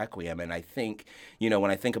Verdi Requiem. And I think,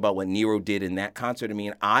 when I think about what Nero did in that concert,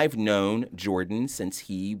 I've known Jordan since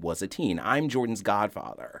he was a teen. I'm Jordan's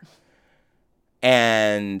godfather.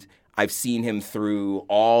 And I've seen him through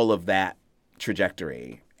all of that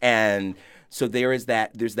trajectory. And so there's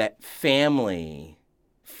that family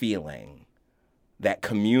feeling, that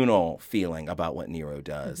communal feeling about what Nero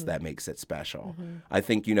does that makes it special. I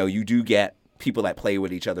think, you do get people that play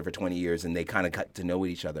with each other for 20 years and they kind of got to know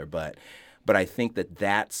each other, but I think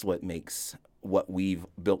that's what makes what we've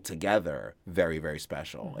built together very, very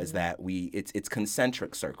special, is that it's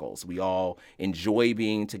concentric circles. We all enjoy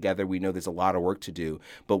being together. We know there's a lot of work to do,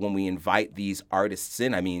 but when we invite these artists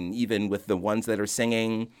in, I mean, even with the ones that are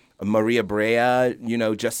singing, Maria Brea,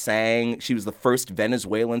 just sang. She was the first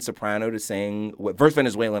Venezuelan soprano to sing, first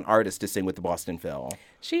Venezuelan artist to sing with the Boston Phil.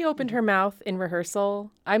 She opened her mouth in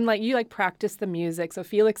rehearsal. I'm like, you practice the music. So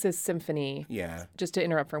Felix's symphony, just to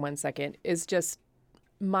interrupt for 1 second, is just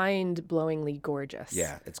mind-blowingly gorgeous.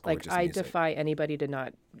 Yeah, it's gorgeous I music. defy anybody to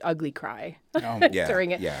not ugly cry Yeah,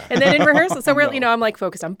 during it. yeah. And then in rehearsal, so we're, I'm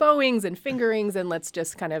focused on bowings and fingerings, and let's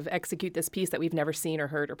just kind of execute this piece that we've never seen or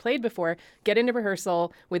heard or played before. Get into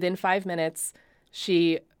rehearsal. Within 5 minutes,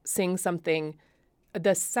 she sings something.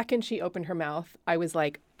 The second she opened her mouth, I was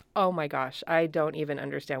like, oh my gosh, I don't even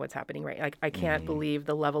understand what's happening right. I can't believe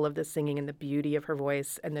the level of the singing and the beauty of her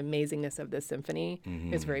voice and the amazingness of this symphony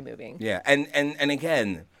is very moving. Yeah, and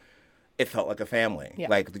again, it felt like a family. Yeah.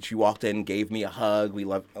 Like that she walked in, gave me a hug. We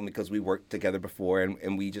loved because we worked together before,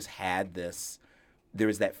 and we just had this.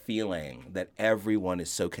 There's that feeling that everyone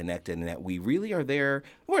is so connected, and that we really are there.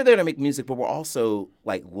 We're there to make music, but we're also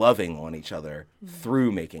loving on each other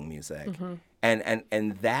through making music, and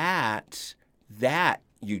that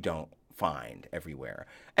you don't find everywhere.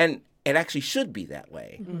 And it actually should be that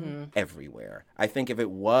way everywhere. I think if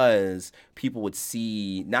it was, people would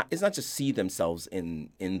see, it's not just see themselves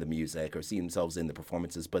in the music or see themselves in the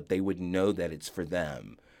performances, but they would know that it's for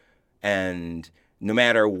them. And no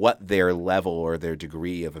matter what their level or their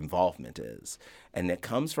degree of involvement is. And it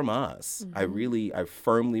comes from us. I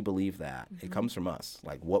firmly believe that. It comes from us,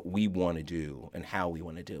 what we want to do and how we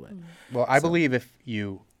want to do it. Well, I believe if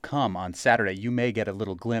you come on Saturday, you may get a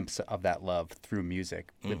little glimpse of that love through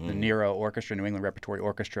music. With the Nero Orchestra, New England Repertory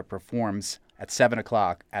Orchestra, performs at 7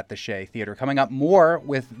 o'clock at the Shea Theater. Coming up, more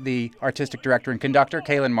with the artistic director and conductor,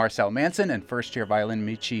 Kaylin Marcel Manson, and first-year violin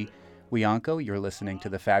Michi Wianco. You're listening to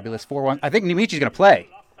the Fabulous 413. I think Michi's going to play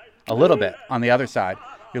a little bit on the other side.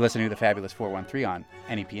 You're listening to the Fabulous 413 on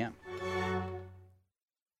NEPM.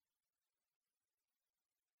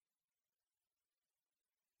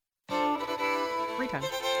 Free time.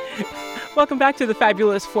 Welcome back to the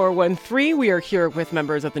Fabulous 413. We are here with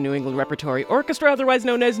members of the New England Repertory Orchestra, otherwise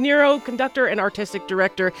known as Nero, conductor and artistic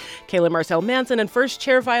director Kaylin Marcel Manson, and first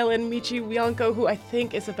chair violin Michi Wianco, who I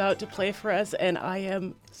think is about to play for us, and I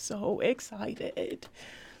am so excited.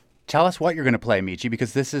 Tell us what you're going to play, Michi,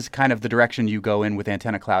 because this is kind of the direction you go in with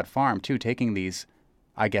Antenna Cloud Farm, too, taking these,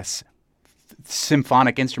 I guess,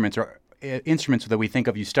 symphonic instruments or instruments that we think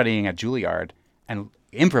of you studying at Juilliard and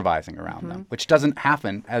improvising around them, which doesn't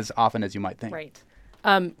happen as often as you might think. Right.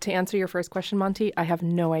 To answer your first question, Monty, I have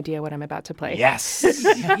no idea what I'm about to play. Yes.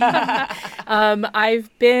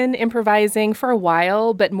 I've been improvising for a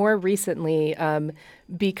while, but more recently,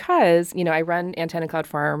 because, I run Antenna Cloud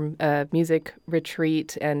Farm, music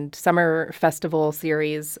retreat and summer festival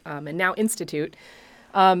series, and now Institute.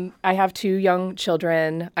 I have 2 young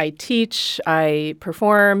children. I teach, I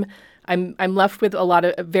perform. I'm left with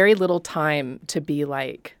very little time to be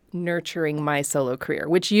nurturing my solo career,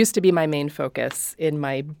 which used to be my main focus in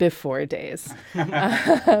my before days.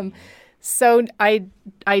 So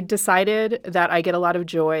I decided that I get a lot of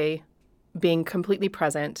joy being completely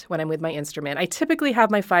present when I'm with my instrument. I typically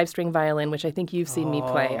have my 5-string violin, which I think you've seen me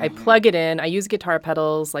play. I plug it in. I use guitar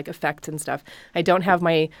pedals, effects and stuff. I don't have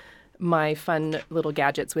my fun little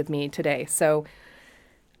gadgets with me today. So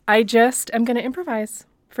I'm going to improvise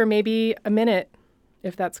for maybe a minute,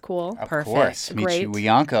 if that's cool. Of Perfect. course. Great. Michi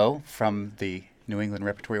Wianco from the New England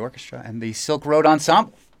Repertory Orchestra and the Silk Road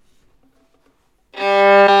Ensemble.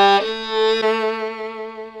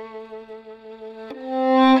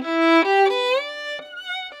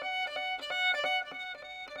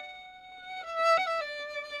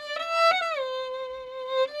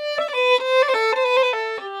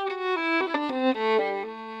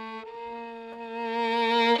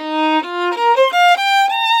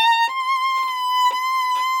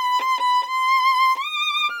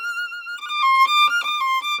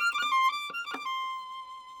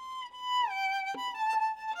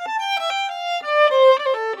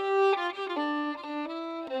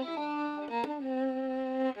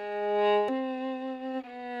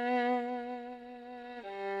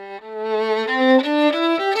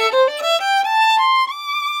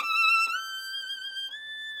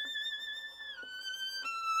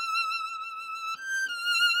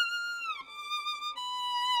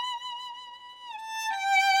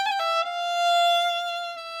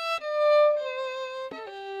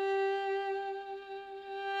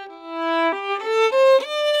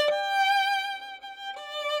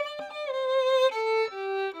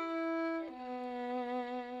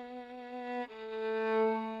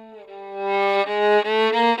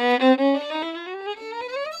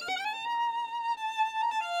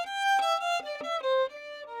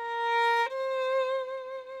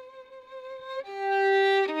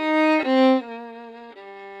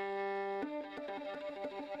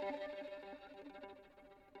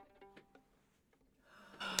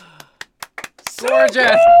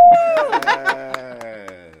 Gorgeous.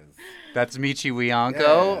 That's Michi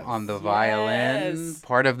Wianko on the violin,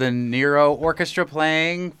 part of the Nero Orchestra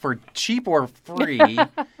playing for cheap or free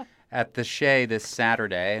at the Shea this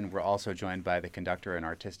Saturday. And we're also joined by the conductor and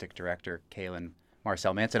artistic director, Kaylin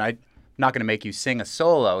Marcel Manson. I'm not going to make you sing a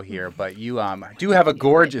solo here, but you do have a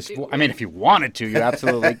gorgeous I mean, if you wanted to, you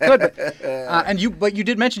absolutely could. But you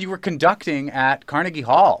did mention you were conducting at Carnegie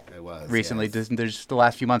Hall recently. Yes. There's the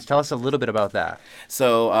last few months. Tell us a little bit about that.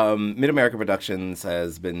 So Mid-America Productions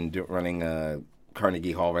has been running a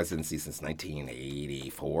Carnegie Hall residency since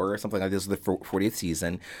 1984 or something like this. This is the 40th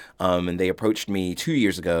season. And they approached me 2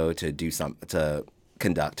 years ago to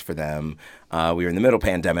conduct for them. We were in the middle of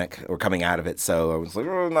pandemic. We're coming out of it, so I was like,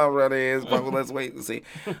 "Oh, not ready. Let's wait and see."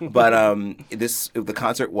 But the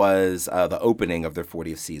concert was the opening of their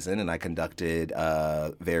 40th season, and I conducted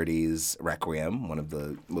Verdi's Requiem, one of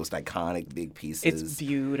the most iconic big pieces. It's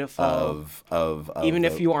beautiful. Of even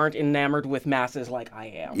if you aren't enamored with masses like I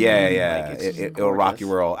am. Yeah. Like, it'll rock your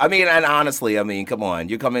world. I mean, and honestly, come on.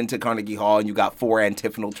 You come into Carnegie Hall and you got 4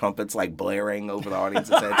 antiphonal trumpets like blaring over the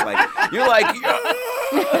audience's heads. Like you're like,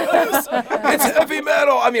 yes! It's heavy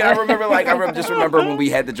metal. I mean, I remember when we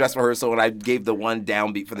had the dress rehearsal and I gave the one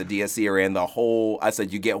downbeat for the Dies Irae and I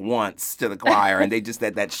said, you get once to the choir, and they just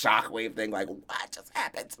had that shockwave thing like, what just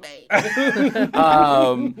happened to me?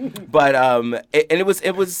 It was,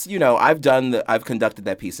 I've conducted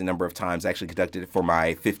that piece a number of times. I actually conducted it for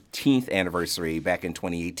my 15th anniversary back in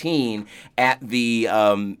 2018 at the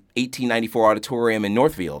 1894 Auditorium in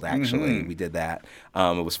Northfield, actually. Mm-hmm. We did that.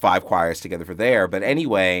 It was 5 choirs together for there. But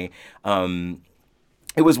anyway,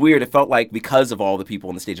 it was weird. It felt like, because of all the people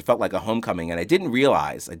on the stage, it felt like a homecoming. And I didn't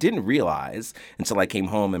realize until I came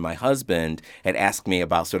home and my husband had asked me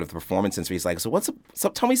about sort of the performance history. He's like, so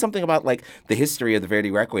tell me something about like the history of the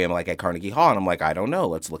Verdi Requiem, like at Carnegie Hall. And I'm like, I don't know.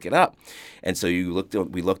 Let's look it up. And so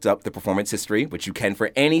we looked up the performance history, which you can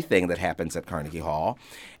for anything that happens at Carnegie Hall.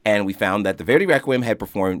 And we found that the Verdi Requiem had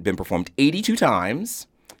been performed 82 times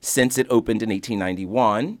since it opened in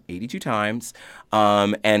 1891, 82 times.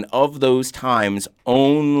 And of those times,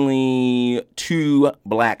 only 2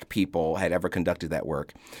 black people had ever conducted that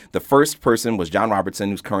work. The first person was John Robertson,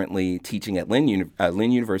 who's currently teaching at Lynn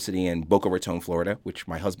University in Boca Raton, Florida, which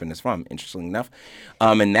my husband is from, interestingly enough.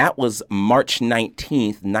 And that was March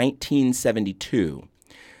 19th, 1972.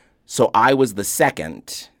 So I was the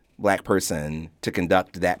second black person to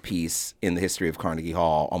conduct that piece in the history of Carnegie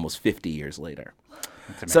Hall almost 50 years later.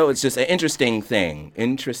 So it's just an interesting thing.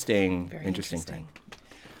 Interesting thing.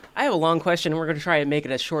 I have a long question, and we're going to try and make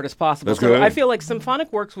it as short as possible. That's good. I feel like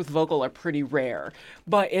symphonic works with vocal are pretty rare.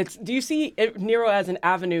 But do you see Nero as an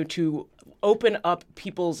avenue to open up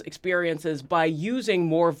people's experiences by using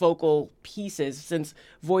more vocal pieces, since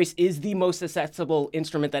voice is the most accessible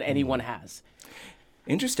instrument that anyone has?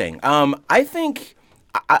 Interesting. I think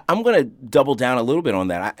I'm going to double down a little bit on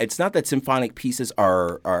that. It's not that symphonic pieces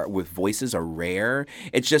are with voices are rare.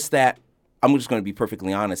 It's just that, I'm just going to be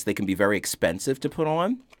perfectly honest, they can be very expensive to put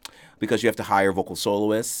on because you have to hire vocal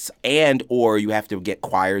soloists or you have to get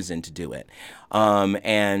choirs in to do it.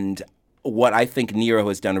 And what I think Nero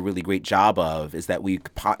has done a really great job of is that we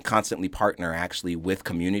constantly partner actually with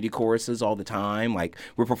community choruses all the time. Like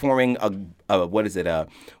we're performing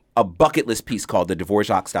a bucket list piece called the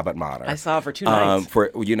Dvorak Stabat Mater. I saw it for 2 nights.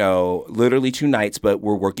 For literally 2 nights, but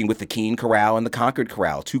we're working with the Keene Chorale and the Concord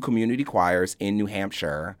Chorale, 2 community choirs in New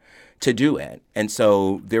Hampshire, to do it. And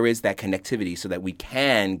so there is that connectivity so that we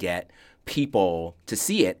can get people to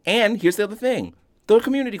see it. And here's the other thing. Those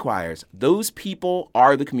community choirs, those people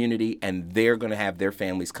are the community, and they're going to have their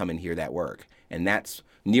families come and hear that work. And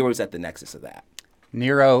Nero's at the nexus of that.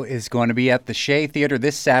 Nero is going to be at the Shea Theater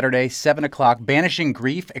this Saturday, 7 o'clock, banishing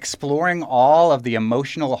grief, exploring all of the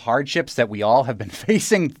emotional hardships that we all have been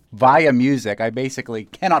facing via music. I basically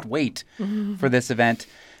cannot wait for this event.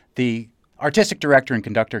 The artistic director and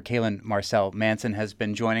conductor, Kaylin Marcel Manson, has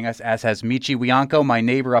been joining us, as has Michi Wianko, my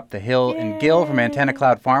neighbor up the hill, and Gil from Antenna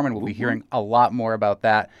Cloud Farm, and we'll be hearing a lot more about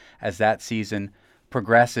that as that season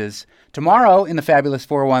progresses. Tomorrow in the Fabulous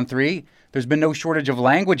 413, there's been no shortage of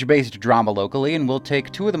language-based drama locally, and we'll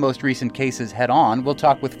take 2 of the most recent cases head-on. We'll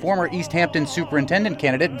talk with former East Hampton superintendent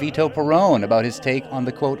candidate Vito Perrone about his take on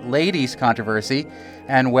the, quote, ladies controversy,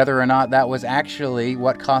 and whether or not that was actually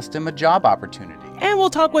what cost him a job opportunity. And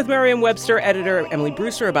we'll talk with Merriam-Webster editor Emily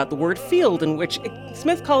Brewster about the word field, in which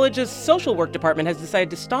Smith College's social work department has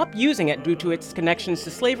decided to stop using it due to its connections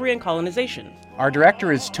to slavery and colonization. Our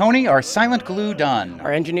director is Tony, our silent glue Dunn.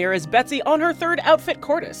 Our engineer is Betsy on her third outfit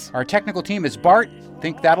Cordis. Our technical team is Bart.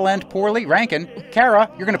 Think that'll end poorly? Rankin. Kara,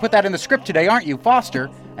 you're going to put that in the script today, aren't you?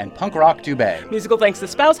 Foster. And Punk Rock Dubé. Musical thanks to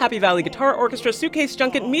Spouse, Happy Valley Guitar Orchestra, Suitcase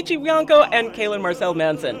Junket, Michi Bianco, and Kaylin Marcel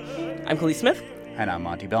Manson. I'm Khalees Smith. And I'm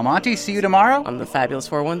Monty Belmonte. See you tomorrow on the Fabulous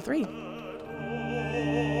 413.